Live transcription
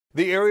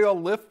The aerial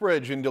lift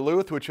bridge in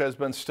Duluth, which has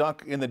been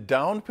stuck in the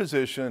down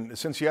position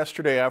since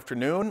yesterday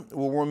afternoon,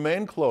 will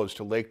remain closed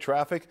to lake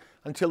traffic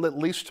until at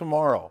least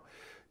tomorrow.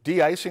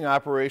 De-icing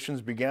operations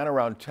began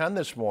around 10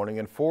 this morning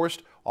and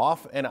forced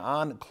off and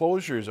on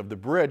closures of the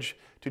bridge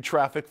to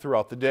traffic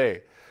throughout the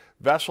day.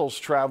 Vessels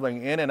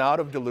traveling in and out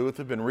of Duluth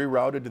have been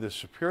rerouted to the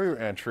Superior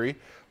entry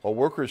while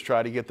workers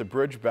try to get the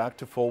bridge back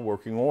to full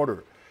working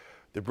order.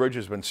 The bridge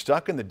has been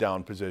stuck in the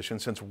down position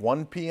since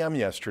 1 p.m.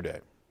 yesterday.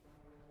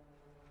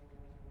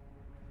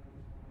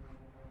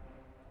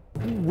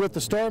 With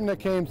the storm that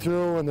came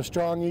through and the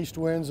strong east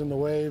winds and the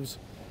waves,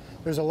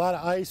 there's a lot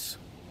of ice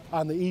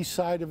on the east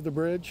side of the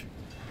bridge,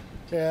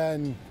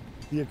 and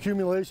the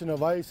accumulation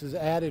of ice has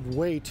added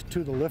weight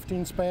to the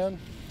lifting span.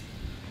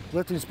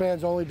 Lifting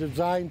span's only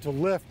designed to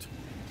lift,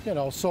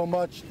 so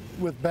much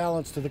with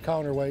balance to the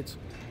counterweights.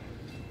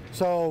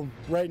 So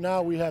right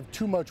now we have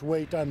too much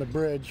weight on the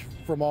bridge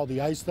from all the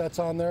ice that's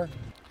on there.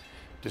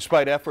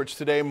 Despite efforts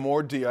today,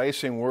 more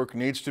de-icing work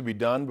needs to be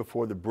done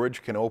before the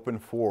bridge can open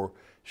for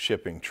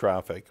shipping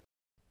traffic.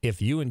 If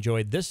you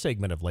enjoyed this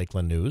segment of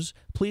Lakeland News,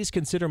 please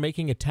consider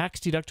making a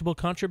tax-deductible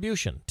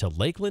contribution to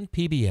Lakeland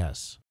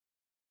PBS.